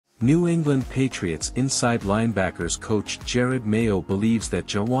New England Patriots inside linebackers coach Jerod Mayo believes that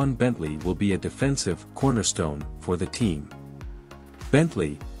Ja'Whaun Bentley will be a defensive cornerstone for the team.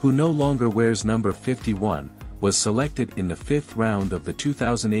 Bentley, who no longer wears number 51, was selected in the 5th round of the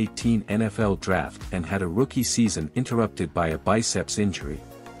 2018 NFL Draft and had a rookie season interrupted by a biceps injury.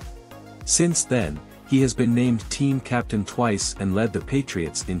 Since then, he has been named team captain twice and led the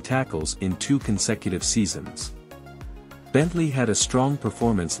Patriots in tackles in 2 consecutive seasons. Bentley had a strong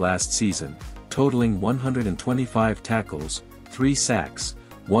performance last season, totaling 125 tackles, 3 sacks,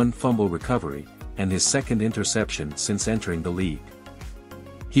 1 fumble recovery, and his 2nd interception since entering the league.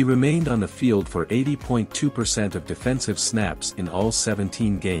 He remained on the field for 80.2% of defensive snaps in all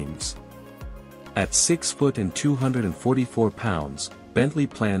 17 games. At 6 foot and 244 pounds, Bentley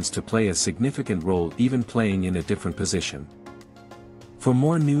plans to play a significant role even playing in a different position. For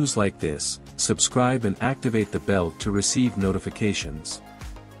more news like this, subscribe and activate the bell to receive notifications.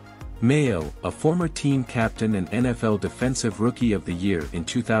 Mayo, a former team captain and NFL Defensive Rookie of the Year in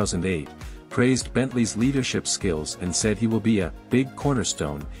 2008, praised Bentley's leadership skills and said he will be a big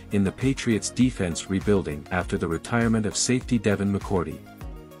cornerstone in the Patriots' defense rebuilding after the retirement of safety Devin McCourty.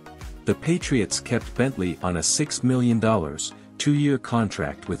 The Patriots kept Bentley on a $6 million, 2-year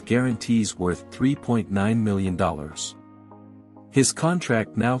contract with guarantees worth $3.9 million. His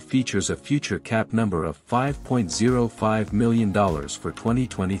contract now features a future cap number of $5.05 million for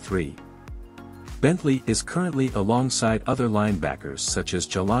 2023. Bentley is currently alongside other linebackers such as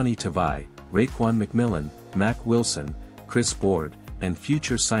Jelani Tavai, Raekwon McMillan, Mack Wilson, Chris Board, and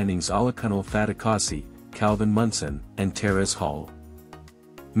future signings Olakunle Fatukasi, Calvin Munson, and Terez Hall.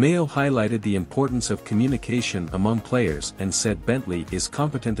 Mayo highlighted the importance of communication among players and said Bentley is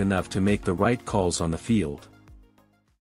competent enough to make the right calls on the field.